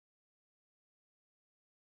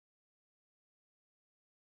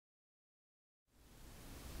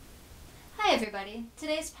everybody.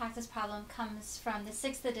 Today's practice problem comes from the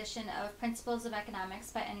 6th edition of Principles of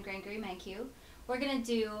Economics by N. Gregory Mankiw. We're going to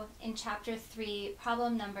do in Chapter 3,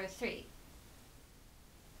 problem number 3.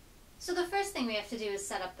 So the first thing we have to do is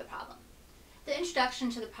set up the problem. The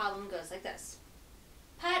introduction to the problem goes like this.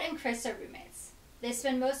 Pat and Chris are roommates. They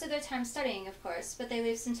spend most of their time studying, of course, but they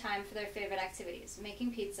leave some time for their favorite activities,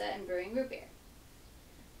 making pizza and brewing root beer.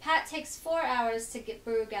 Pat takes 4 hours to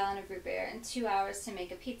brew a gallon of root beer and 2 hours to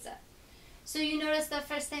make a pizza. So you notice the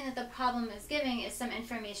first thing that the problem is giving is some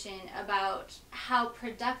information about how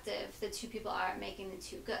productive the two people are at making the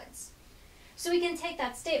two goods. So we can take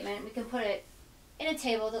that statement, we can put it in a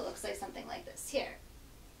table that looks like something like this here.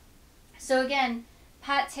 So again,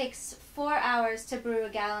 Pat takes 4 hours to brew a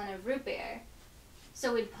gallon of root beer.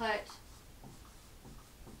 So we'd put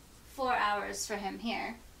 4 hours for him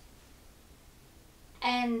here.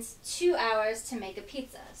 And 2 hours to make a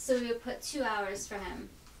pizza. So we would put 2 hours for him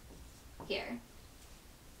here.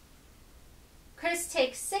 Chris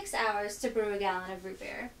takes 6 hours to brew a gallon of root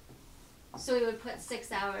beer. So we would put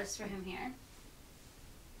 6 hours for him here.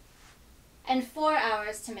 And 4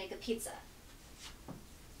 hours to make a pizza.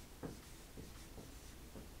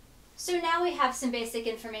 So now we have some basic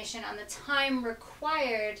information on the time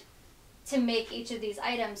required to make each of these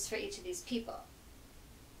items for each of these people.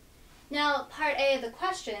 Now, part A of the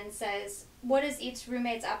question says, what is each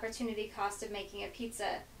roommate's opportunity cost of making a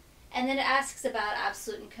pizza? And then it asks about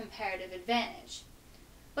absolute and comparative advantage.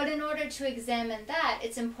 But in order to examine that,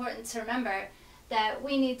 it's important to remember that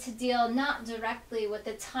we need to deal not directly with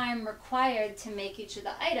the time required to make each of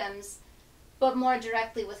the items, but more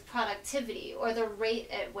directly with productivity, or the rate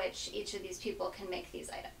at which each of these people can make these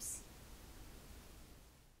items.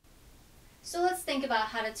 So let's think about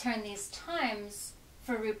how to turn these times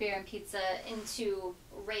for root beer and pizza into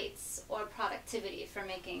rates or productivity for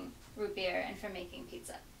making root beer and for making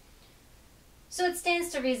pizza. So it stands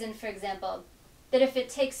to reason, for example, that if it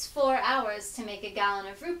takes 4 hours to make a gallon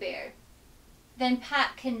of root beer, then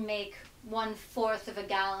Pat can make 1/4 of a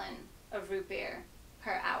gallon of root beer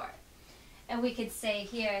per hour. And we could say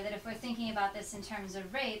here that if we're thinking about this in terms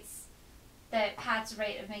of rates, that Pat's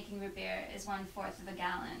rate of making root beer is 1/4 of a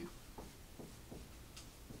gallon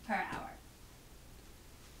per hour.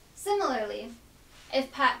 Similarly,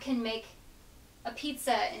 if Pat can make a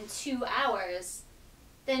pizza in 2 hours,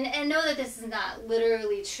 then, and know that this is not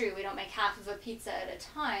literally true, we don't make half of a pizza at a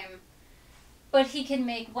time, but he can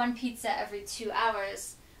make one pizza every 2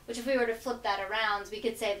 hours, which if we were to flip that around, we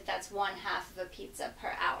could say that that's 1/2 of a pizza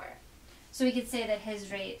per hour. So we could say that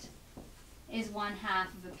his rate is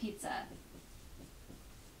 1/2 of a pizza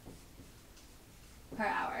per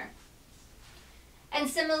hour. And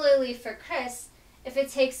similarly for Chris, if it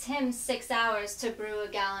takes him 6 hours to brew a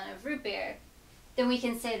gallon of root beer, then we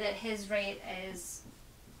can say that his rate is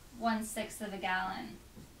 1/6 of a gallon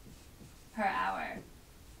per hour.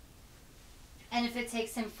 And if it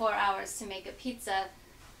takes him 4 hours to make a pizza,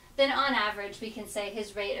 then on average we can say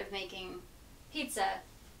his rate of making pizza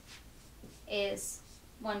is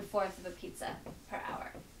 1/4 of a pizza per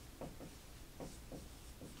hour.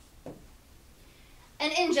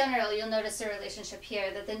 And in general, you'll notice a relationship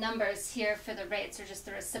here that the numbers here for the rates are just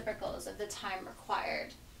the reciprocals of the time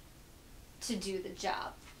required to do the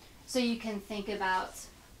job. So you can think about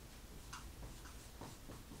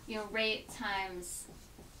rate times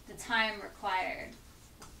the time required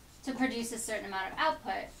to produce a certain amount of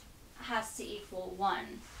output has to equal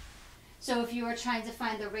 1. So if you were trying to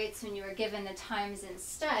find the rates when you were given the times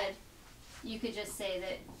instead, you could just say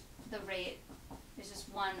that the rate is just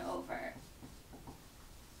 1 over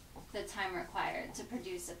the time required to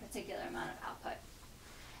produce a particular amount of output.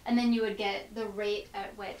 And then you would get the rate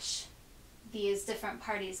at which these different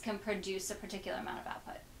parties can produce a particular amount of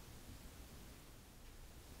output.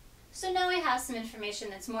 So now we have some information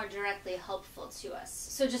that's more directly helpful to us.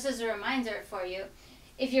 So just as a reminder for you,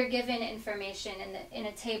 if you're given information in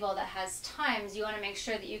a table that has times, you want to make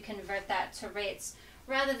sure that you convert that to rates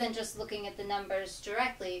rather than just looking at the numbers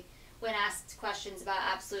directly when asked questions about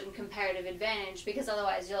absolute and comparative advantage, because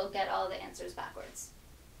otherwise you'll get all the answers backwards.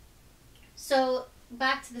 So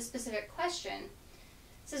back to the specific question, it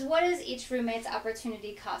says, what is each roommate's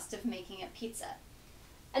opportunity cost of making a pizza?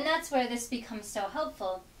 And that's where this becomes so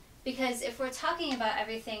helpful, because if we're talking about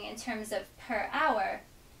everything in terms of per hour,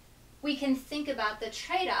 we can think about the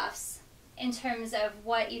trade-offs in terms of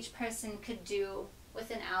what each person could do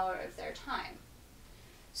with an hour of their time.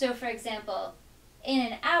 So for example, in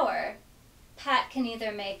an hour, Pat can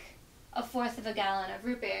either make 1/4 of a gallon of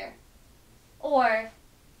root beer, or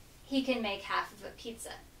he can make half of a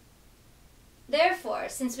pizza. Therefore,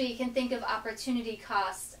 since we can think of opportunity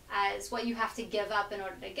cost as what you have to give up in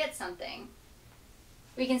order to get something,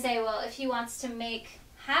 we can say, well, if he wants to make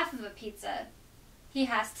half of a pizza, he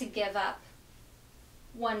has to give up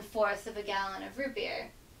 1/4 of a gallon of root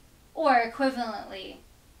beer. Or equivalently,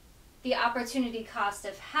 the opportunity cost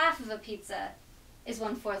of half of a pizza is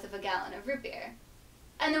 1/4 of a gallon of root beer.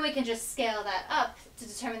 And then we can just scale that up to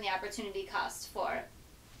determine the opportunity cost for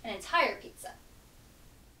an entire pizza.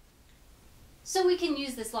 So we can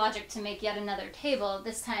use this logic to make yet another table,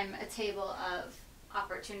 this time a table of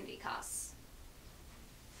opportunity costs.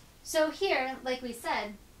 So here, like we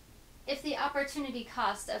said, if the opportunity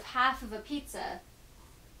cost of half of a pizza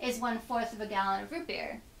is 1/4 of a gallon of root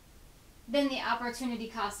beer, then the opportunity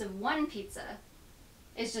cost of one pizza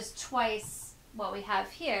is just twice what we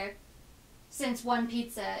have here, since one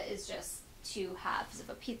pizza is just 2 halves of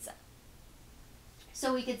a pizza.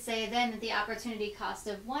 So we could say then that the opportunity cost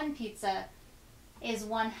of one pizza is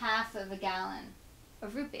 1/2 of a gallon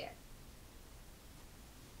of root beer.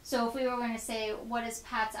 So if we were going to say, what is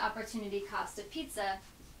Pat's opportunity cost of pizza,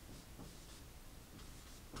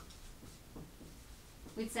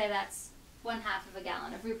 we'd say that's 1/2 of a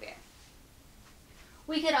gallon of root beer.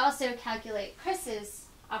 We could also calculate Chris's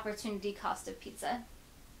opportunity cost of pizza.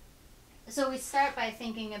 So we start by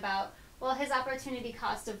thinking about, well, his opportunity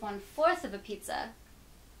cost of 1/4 of a pizza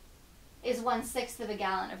is 1/6 of a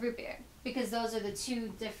gallon of root beer, because those are the two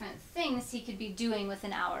different things he could be doing with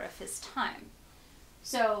an hour of his time.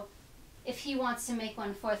 So if he wants to make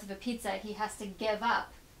 1/4 of a pizza, he has to give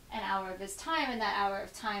up an hour of his time, and that hour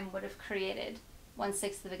of time would have created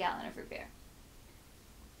 1/6 of a gallon of root beer.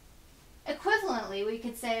 Equivalently, we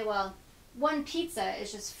could say, well, one pizza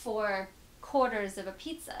is just 4/4 of a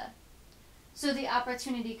pizza. So the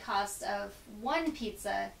opportunity cost of one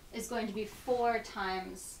pizza is going to be 4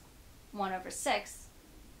 times 1/6,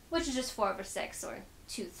 which is just 4/6, or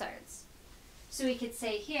 2/3. So we could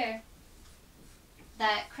say here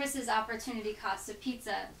that Chris's opportunity cost of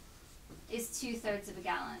pizza is 2/3 of a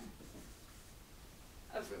gallon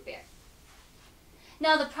of root beer.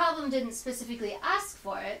 Now the problem didn't specifically ask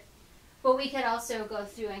for it, but we could also go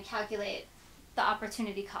through and calculate the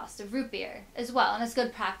opportunity cost of root beer as well, and it's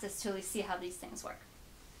good practice to really see how these things work.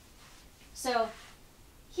 So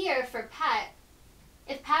here for Pat,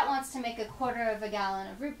 if Pat wants to make 1/4 of a gallon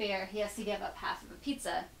of root beer, he has to give up half of a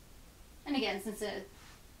pizza. And again, since a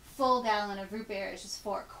full gallon of root beer is just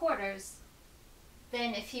 4/4,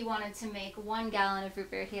 then if he wanted to make 1 gallon of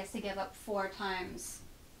root beer, he has to give up 4 times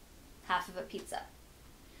half of a pizza.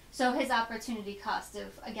 So his opportunity cost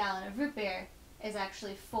of a gallon of root beer is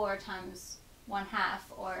actually 4 times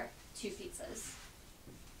 1/2, or 2 pizzas.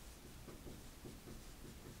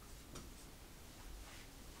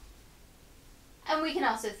 And we can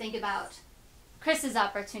also think about Chris's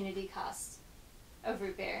opportunity cost of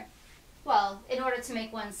root beer. Well, in order to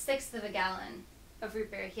make 1/6 of a gallon of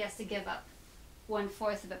root beer, he has to give up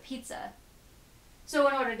 1/4 of a pizza. So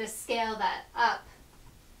in order to scale that up,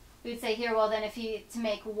 we'd say here, well then, to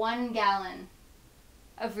make 1 gallon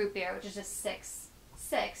of root beer, which is just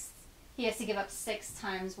 6/6, he has to give up 6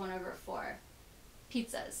 times 1/4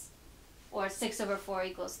 pizzas, or 6/4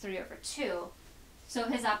 equals 3/2. So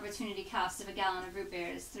his opportunity cost of a gallon of root beer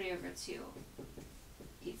is 3/2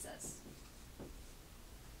 pizzas.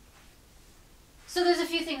 So there's a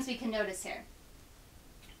few things we can notice here.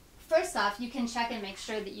 First off, you can check and make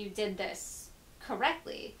sure that you did this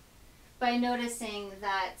correctly by noticing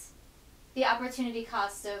that the opportunity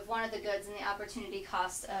cost of one of the goods and the opportunity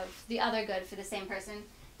cost of the other good for the same person,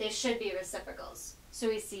 they should be reciprocals. So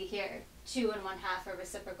we see here 2 and 1/2 are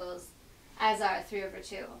reciprocals, as are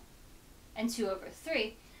 3/2 and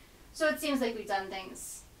 2/3. So it seems like we've done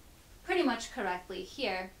things pretty much correctly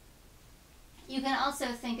here. You can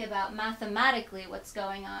also think about mathematically what's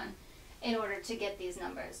going on in order to get these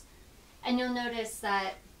numbers. And you'll notice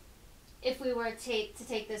that if we were to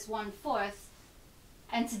take this 1/4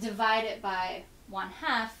 and to divide it by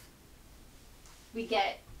 1/2, we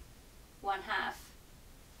get 1/2.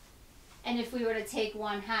 And if we were to take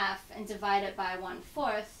 1/2 and divide it by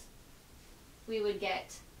 1/4, we would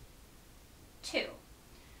get 2.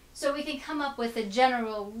 So we can come up with a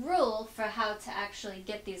general rule for how to actually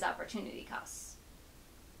get these opportunity costs.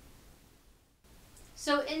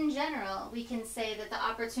 So in general, we can say that the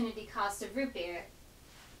opportunity cost of root beer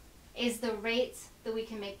is the rate that we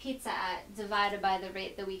can make pizza at divided by the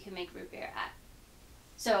rate that we can make root beer at.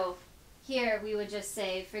 So here we would just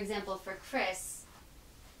say, for example, for Chris,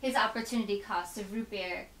 his opportunity cost of root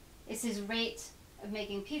beer is his rate of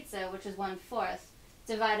making pizza, which is 1/4,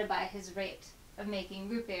 divided by his rate of making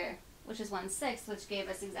root beer, which is 1/6, which gave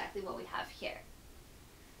us exactly what we have here.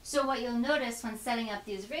 So what you'll notice when setting up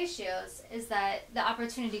these ratios is that the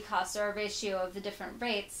opportunity costs are a ratio of the different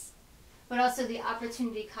rates, but also the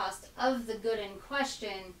opportunity cost of the good in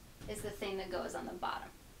question is the thing that goes on the bottom.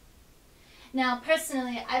 Now,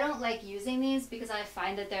 personally, I don't like using these because I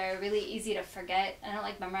find that they're really easy to forget. I don't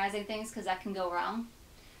like memorizing things because that can go wrong.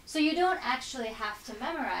 So you don't actually have to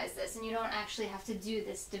memorize this, and you don't actually have to do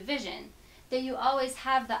this division. That you always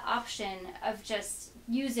have the option of just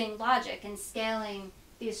using logic and scaling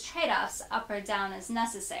these trade-offs up or down as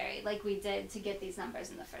necessary, like we did to get these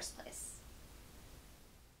numbers in the first place.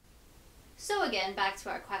 So again, back to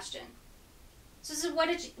our question. So what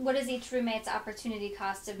is each roommate's opportunity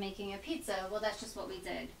cost of making a pizza? Well, that's just what we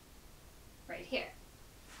did right here.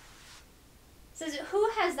 It says who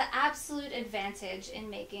has the absolute advantage in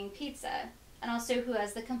making pizza, and also who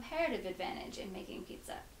has the comparative advantage in making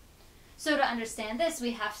pizza. So to understand this,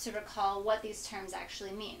 we have to recall what these terms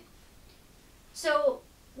actually mean. So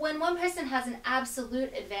when one person has an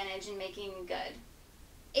absolute advantage in making a good,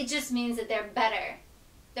 it just means that they're better,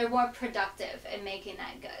 they're more productive in making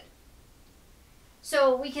that good.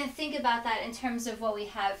 So we can think about that in terms of what we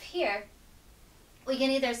have here. We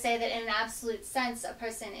can either say that in an absolute sense a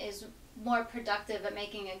person is more productive at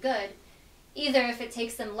making a good, either if it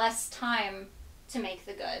takes them less time to make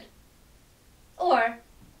the good, or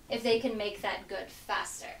if they can make that good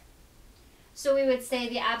faster. So we would say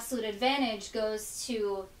the absolute advantage goes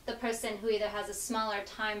to the person who either has a smaller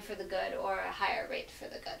time for the good or a higher rate for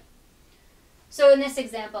the good. So in this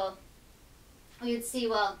example, we would see,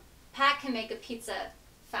 well, Pat can make a pizza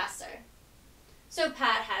faster. So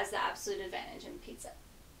Pat has the absolute advantage in pizza.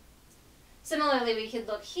 Similarly, we could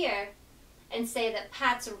look here and say that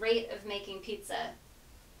Pat's rate of making pizza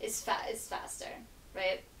is faster,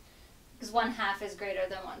 right? Because 1/2 is greater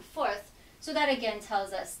than 1/4. So that again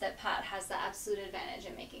tells us that Pat has the absolute advantage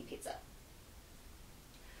in making pizza.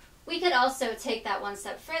 We could also take that one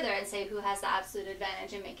step further and say who has the absolute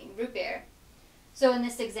advantage in making root beer. So in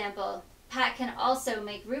this example, Pat can also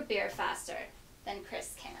make root beer faster than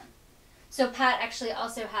Chris can. So Pat actually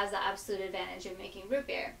also has the absolute advantage in making root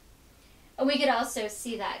beer. And we could also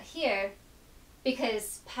see that here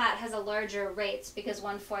because Pat has a larger rate, because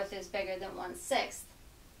 1/4 is bigger than 1/6.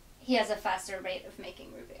 He has a faster rate of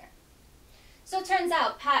making root beer. So it turns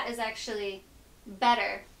out Pat is actually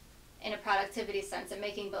better in a productivity sense at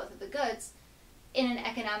making both of the goods. In an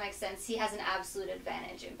economic sense, he has an absolute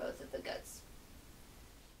advantage in both of the goods.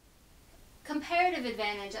 Comparative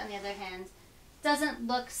advantage, on the other hand, doesn't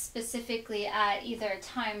look specifically at either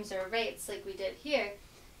times or rates like we did here,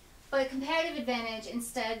 but comparative advantage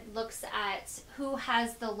instead looks at who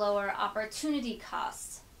has the lower opportunity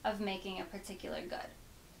cost of making a particular good.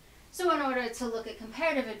 So in order to look at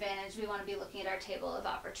comparative advantage, we want to be looking at our table of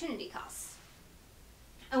opportunity costs.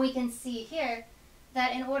 And we can see here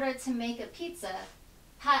that in order to make a pizza,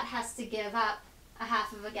 Pat has to give up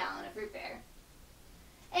 1/2 gallon of root beer.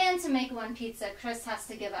 And to make one pizza, Chris has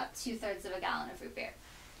to give up 2/3 of a gallon of root beer.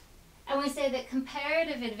 And we say that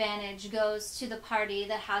comparative advantage goes to the party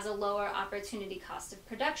that has a lower opportunity cost of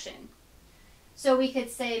production. So we could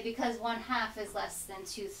say because 1/2 is less than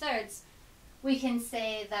 2/3, we can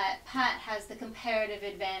say that Pat has the comparative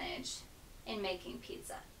advantage in making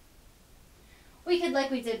pizza. We could, like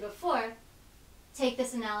we did before, take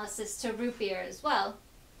this analysis to root beer as well.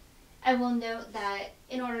 And we'll note that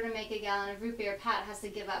in order to make a gallon of root beer, Pat has to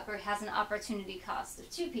give up, or has an opportunity cost of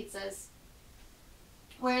 2 pizzas,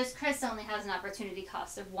 whereas Chris only has an opportunity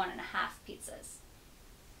cost of 1.5 pizzas.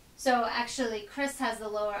 So actually, Chris has the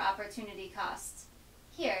lower opportunity cost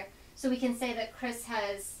here. So we can say that Chris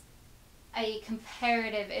has a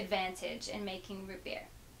comparative advantage in making root beer.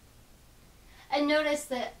 And notice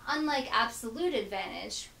that unlike absolute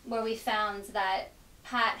advantage, where we found that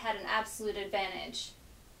Pat had an absolute advantage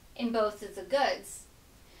in both of the goods,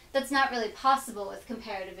 that's not really possible with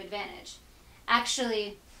comparative advantage.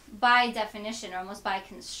 Actually, by definition, or almost by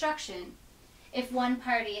construction, if one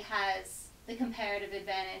party has the comparative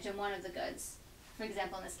advantage in one of the goods, for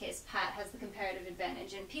example, in this case, Pat has the comparative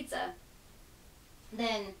advantage in pizza,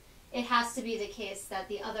 then it has to be the case that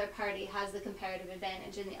the other party has the comparative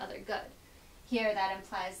advantage in the other good. Here, that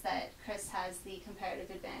implies that Chris has the comparative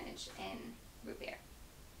advantage in root beer.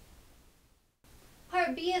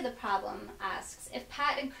 Part B of the problem asks, if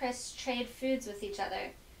Pat and Chris trade foods with each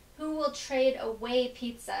other, who will trade away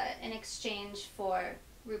pizza in exchange for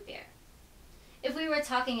root beer? If we were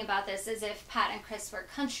talking about this as if Pat and Chris were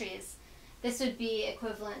countries, this would be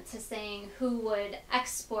equivalent to saying who would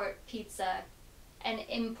export pizza and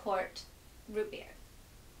import root beer.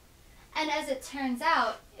 And as it turns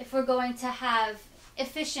out, if we're going to have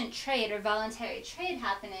efficient trade or voluntary trade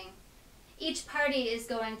happening, each party is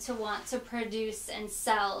going to want to produce and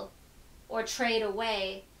sell or trade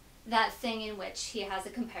away that thing in which he has a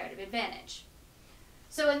comparative advantage.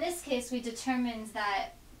 So in this case, we determined that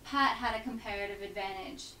Pat had a comparative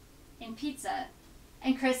advantage in pizza,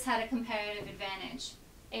 and Chris had a comparative advantage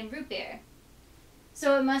in root beer.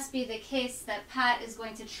 So it must be the case that Pat is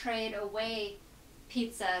going to trade away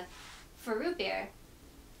pizza for root beer,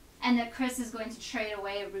 and that Chris is going to trade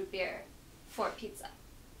away root beer for pizza.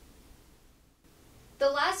 The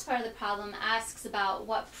last part of the problem asks about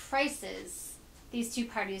what prices these two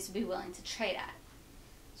parties would be willing to trade at.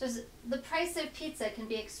 So the price of pizza can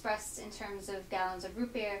be expressed in terms of gallons of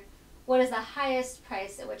root beer. What is the highest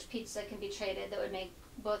price at which pizza can be traded that would make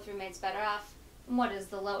both roommates better off? And what is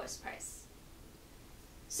the lowest price?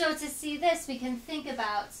 So to see this, we can think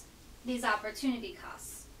about these opportunity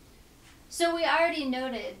costs. So we already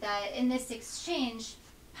noted that in this exchange,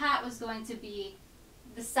 Pat was going to be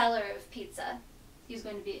the seller of pizza. He's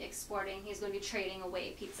going to be exporting, he's going to be trading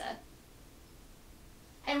away pizza.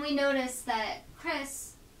 And we noticed that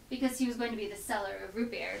Chris, because he was going to be the seller of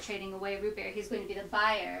root beer, trading away root beer, he's going to be the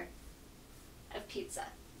buyer of pizza.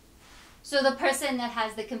 So the person that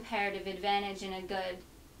has the comparative advantage in a good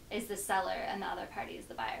is the seller and the other party is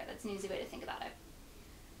the buyer. That's an easy way to think about it.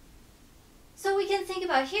 So we can think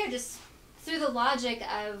about here, just through the logic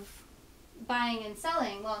of buying and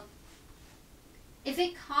selling, well, if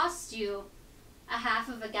it costs you a half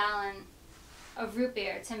of a gallon of root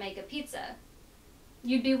beer to make a pizza,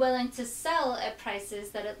 you'd be willing to sell at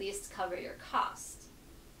prices that at least cover your cost.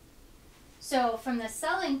 So from the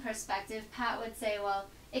selling perspective, Pat would say, well,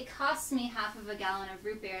 it costs me half of a gallon of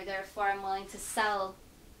root beer, therefore I'm willing to sell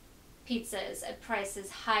pizzas at prices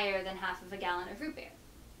higher than half of a gallon of root beer.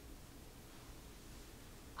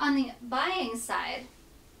 On the buying side,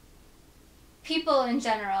 people in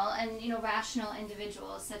general, and rational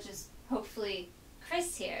individuals such as hopefully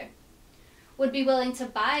Chris here, would be willing to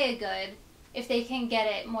buy a good if they can get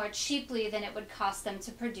it more cheaply than it would cost them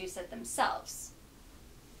to produce it themselves.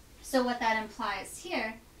 So what that implies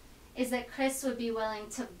here is that Chris would be willing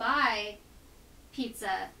to buy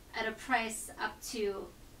pizza at a price up to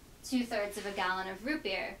 2/3 of a gallon of root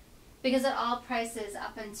beer, because at all prices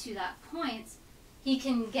up until that point, he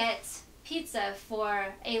can get pizza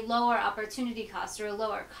for a lower opportunity cost or a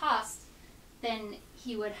lower cost than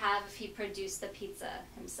he would have if he produced the pizza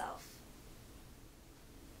himself.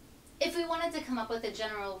 If we wanted to come up with a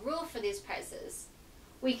general rule for these prices,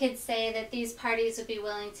 we could say that these parties would be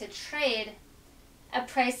willing to trade at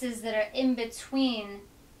prices that are in between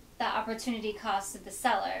the opportunity cost of the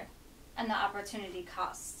seller and the opportunity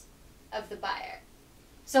cost of the buyer.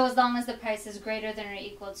 So as long as the price is greater than or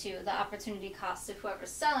equal to the opportunity cost of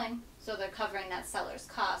whoever's selling, so they're covering that seller's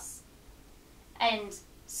costs, and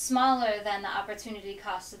smaller than the opportunity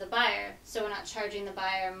cost of the buyer, so we're not charging the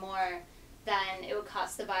buyer more than it would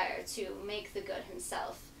cost the buyer to make the good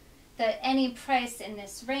himself, that any price in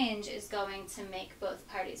this range is going to make both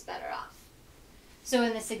parties better off. So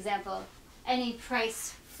in this example, any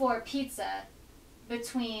price for pizza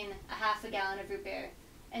between a half a gallon of root beer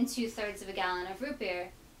and 2/3 of a gallon of root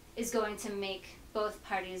beer is going to make both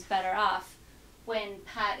parties better off when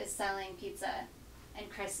Pat is selling pizza and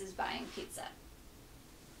Chris is buying pizza.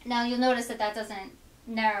 Now you'll notice that that doesn't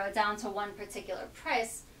narrow it down to one particular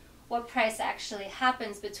price. What price actually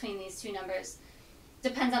happens between these two numbers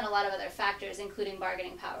depends on a lot of other factors, including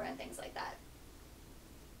bargaining power and things like that.